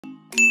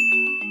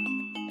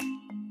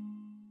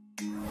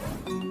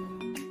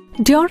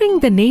During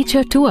the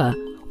nature tour,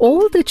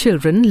 all the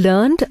children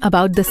learned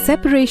about the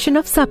separation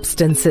of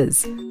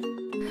substances.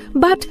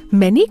 But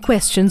many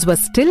questions were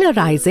still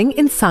arising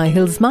in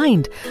Sahil's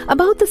mind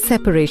about the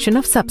separation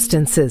of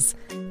substances.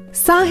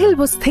 Sahil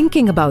was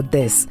thinking about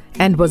this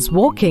and was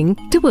walking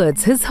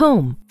towards his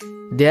home.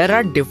 There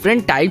are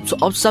different types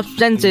of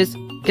substances.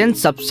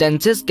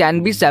 Substances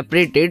can be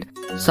separated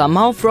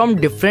somehow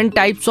from different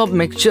types of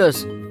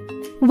mixtures.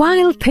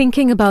 While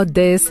thinking about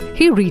this,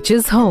 he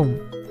reaches home.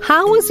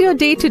 How was your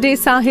day today,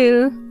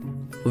 Sahil?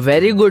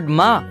 Very good,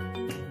 Ma.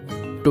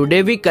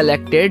 Today we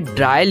collected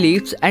dry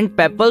leaves and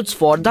pebbles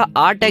for the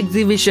art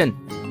exhibition.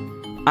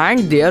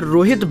 And there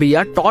Rohit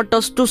Bhaiya taught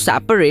us to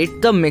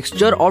separate the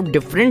mixture of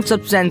different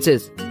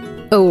substances.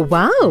 Oh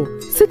wow!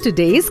 So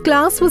today's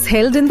class was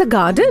held in the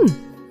garden.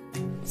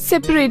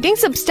 Separating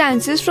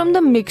substances from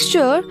the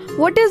mixture,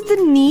 what is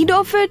the need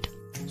of it?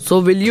 So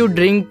will you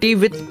drink tea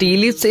with tea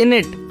leaves in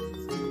it?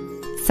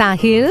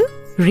 Sahil,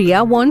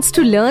 Riya wants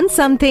to learn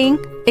something.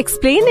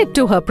 Explain it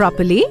to her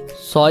properly.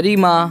 Sorry,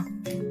 Ma.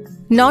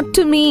 Not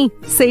to me.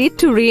 Say it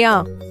to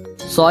Riya.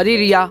 Sorry,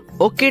 Riya.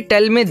 Okay,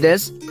 tell me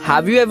this.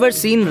 Have you ever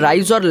seen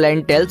rice or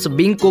lentils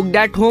being cooked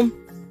at home?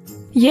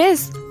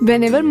 Yes,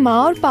 whenever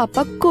Ma or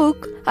Papa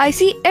cook, I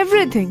see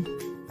everything.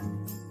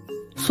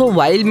 So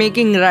while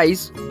making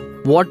rice,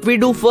 what we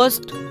do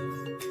first?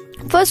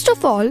 First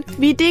of all,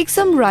 we take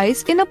some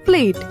rice in a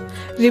plate,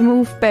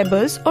 remove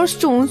pebbles or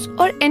stones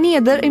or any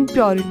other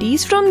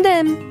impurities from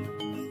them.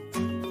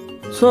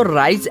 So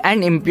rice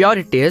and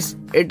impurities,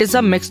 it is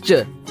a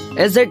mixture.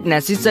 Is it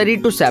necessary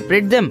to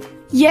separate them?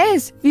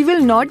 Yes, we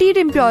will not eat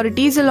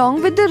impurities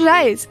along with the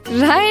rice,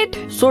 right?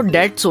 So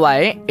that's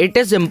why it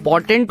is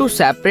important to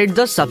separate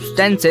the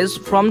substances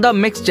from the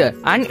mixture,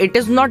 and it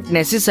is not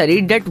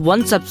necessary that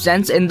one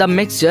substance in the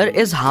mixture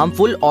is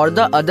harmful or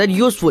the other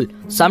useful.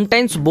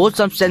 Sometimes both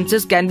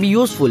substances can be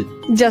useful.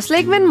 Just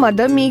like when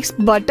mother makes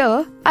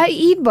butter, I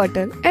eat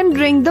butter and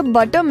drink the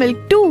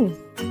buttermilk too.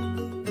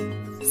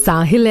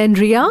 Sahil and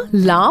Riya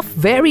laugh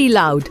very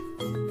loud.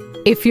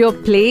 If your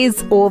play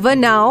is over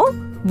now,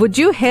 would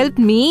you help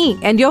me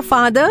and your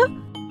father?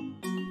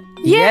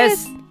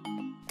 Yes.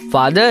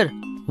 Father,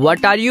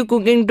 what are you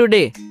cooking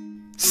today?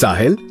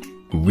 Sahil,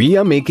 we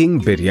are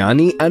making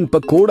biryani and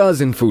pakoras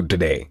in food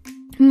today.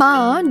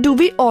 Ma, do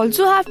we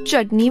also have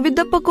chutney with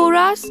the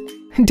pakoras?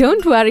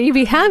 Don't worry,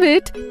 we have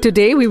it.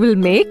 Today we will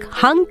make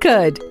hung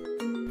curd.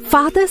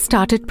 Father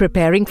started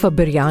preparing for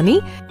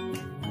biryani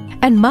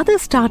and mother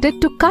started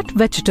to cut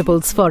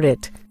vegetables for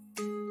it.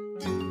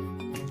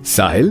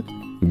 Sahil,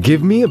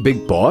 give me a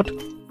big pot.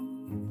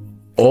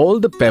 All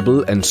the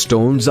pebble and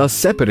stones are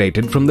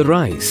separated from the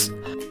rice.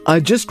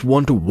 I just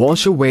want to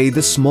wash away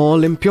the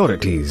small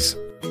impurities.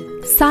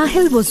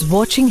 Sahil was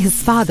watching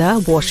his father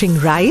washing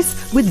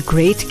rice with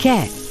great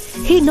care.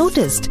 He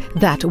noticed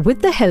that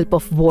with the help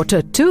of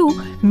water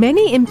too,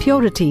 many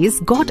impurities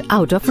got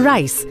out of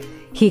rice.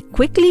 He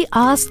quickly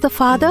asked the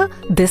father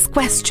this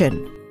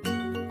question.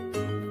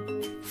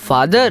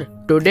 Father,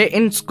 today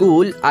in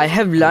school I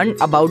have learned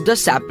about the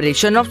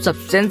separation of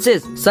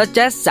substances such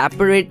as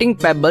separating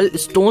pebble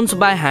stones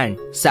by hand,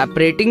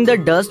 separating the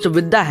dust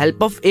with the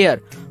help of air.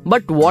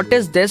 But what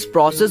is this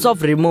process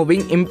of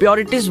removing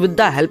impurities with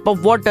the help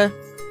of water?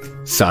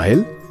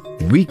 Sahil,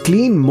 we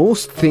clean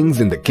most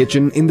things in the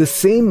kitchen in the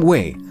same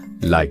way,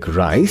 like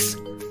rice,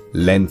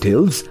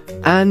 lentils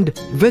and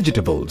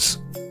vegetables.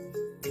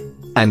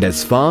 And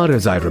as far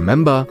as I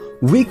remember,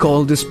 we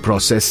call this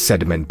process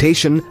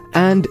sedimentation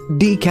and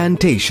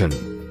decantation.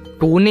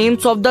 Two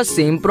names of the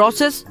same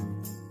process?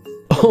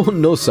 Oh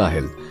no,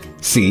 Sahil.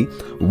 See,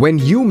 when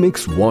you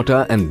mix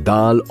water and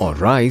dal or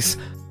rice,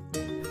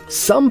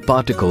 some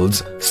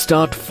particles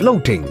start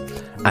floating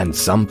and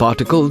some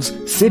particles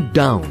sit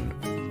down.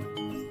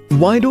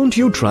 Why don't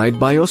you try it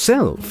by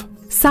yourself?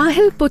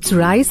 Sahil puts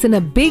rice in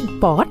a big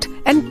pot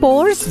and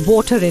pours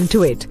water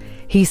into it.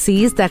 He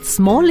sees that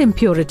small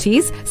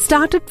impurities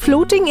started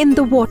floating in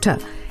the water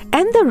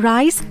and the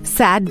rice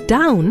sat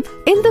down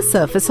in the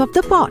surface of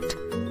the pot.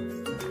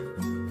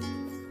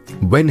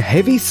 When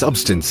heavy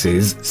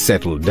substances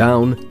settle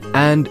down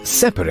and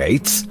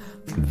separates,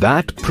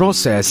 that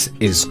process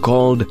is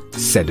called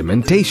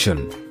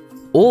sedimentation.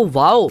 Oh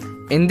wow!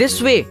 In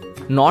this way,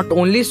 not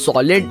only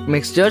solid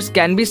mixtures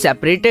can be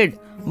separated,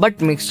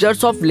 but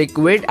mixtures of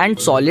liquid and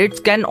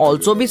solids can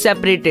also be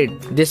separated.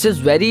 This is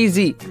very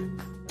easy.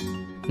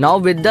 Now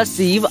with the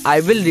sieve, I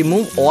will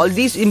remove all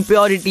these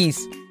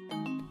impurities.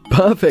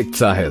 Perfect,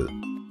 Sahil.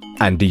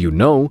 And do you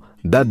know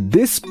that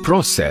this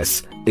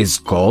process is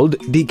called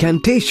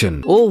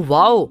decantation? Oh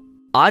wow!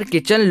 Our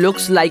kitchen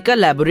looks like a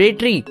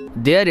laboratory.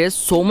 There is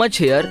so much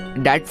here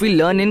that we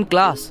learn in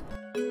class.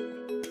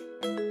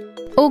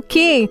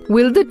 Okay,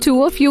 will the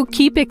two of you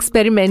keep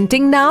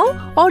experimenting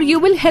now or you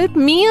will help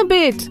me a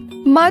bit?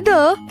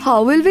 Mother,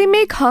 how will we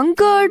make hung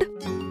curd?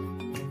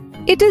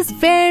 It is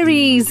very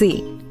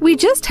easy. We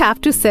just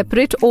have to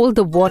separate all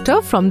the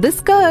water from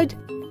this curd.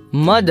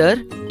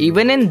 Mother,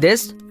 even in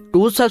this,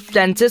 two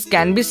substances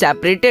can be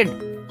separated.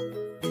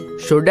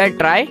 Should I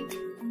try?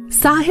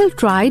 Sahil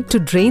tried to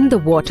drain the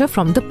water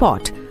from the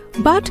pot,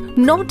 but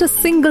not a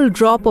single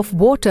drop of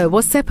water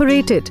was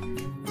separated.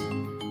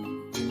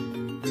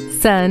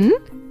 Son,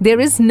 there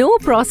is no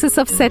process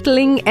of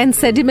settling and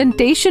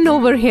sedimentation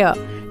over here.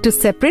 To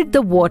separate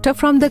the water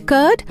from the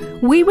curd,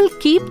 we will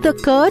keep the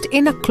curd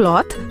in a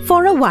cloth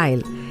for a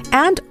while,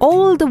 and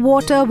all the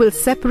water will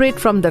separate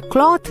from the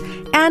cloth,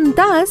 and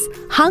thus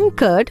hung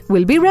curd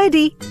will be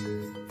ready.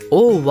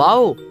 Oh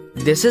wow!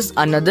 This is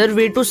another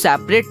way to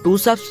separate two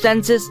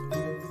substances.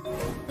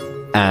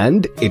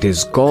 And it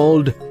is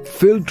called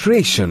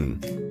filtration.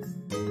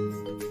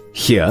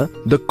 Here,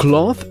 the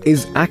cloth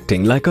is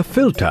acting like a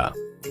filter.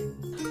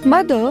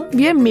 Mother,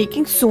 we are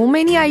making so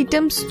many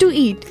items to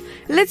eat.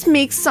 Let's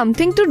make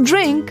something to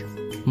drink.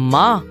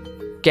 Ma,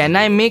 can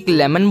I make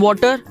lemon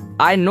water?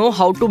 I know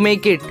how to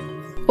make it.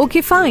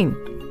 Okay, fine.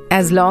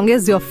 As long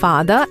as your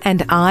father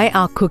and I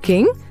are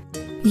cooking,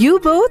 you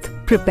both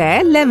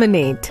prepare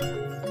lemonade.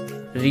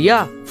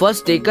 Ria,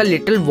 first take a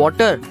little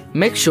water.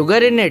 Make sugar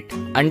in it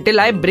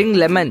until I bring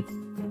lemon.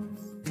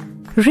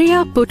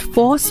 Ria put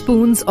 4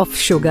 spoons of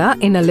sugar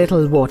in a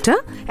little water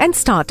and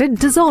started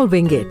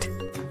dissolving it.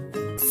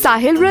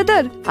 Sahil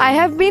brother, I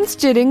have been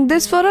stirring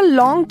this for a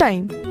long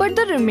time, but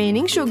the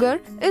remaining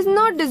sugar is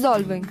not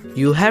dissolving.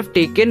 You have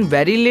taken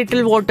very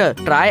little water.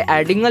 Try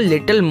adding a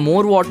little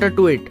more water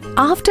to it.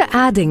 After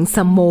adding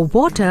some more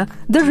water,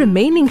 the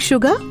remaining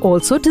sugar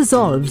also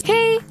dissolves.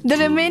 Hey, the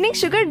remaining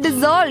sugar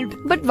dissolved.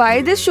 But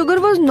why this sugar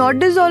was not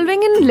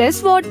dissolving in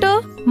less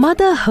water?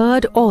 Mother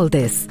heard all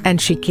this and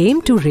she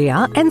came to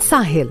Ria and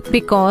Sahil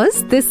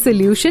because this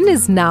solution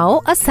is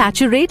now a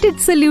saturated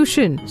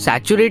solution.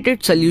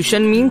 Saturated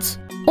solution means?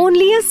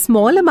 Only a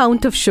small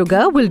amount of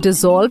sugar will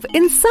dissolve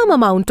in some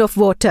amount of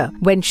water.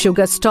 When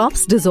sugar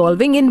stops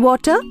dissolving in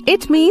water,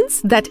 it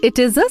means that it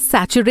is a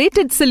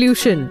saturated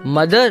solution.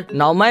 Mother,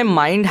 now my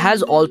mind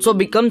has also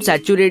become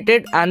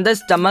saturated and the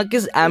stomach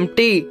is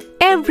empty.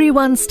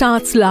 Everyone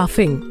starts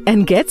laughing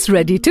and gets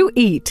ready to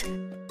eat.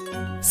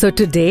 So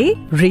today,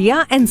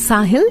 Ria and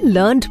Sahil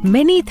learned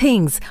many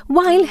things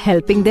while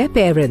helping their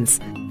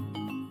parents.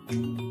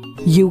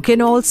 You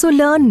can also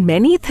learn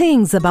many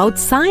things about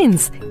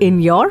science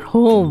in your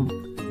home.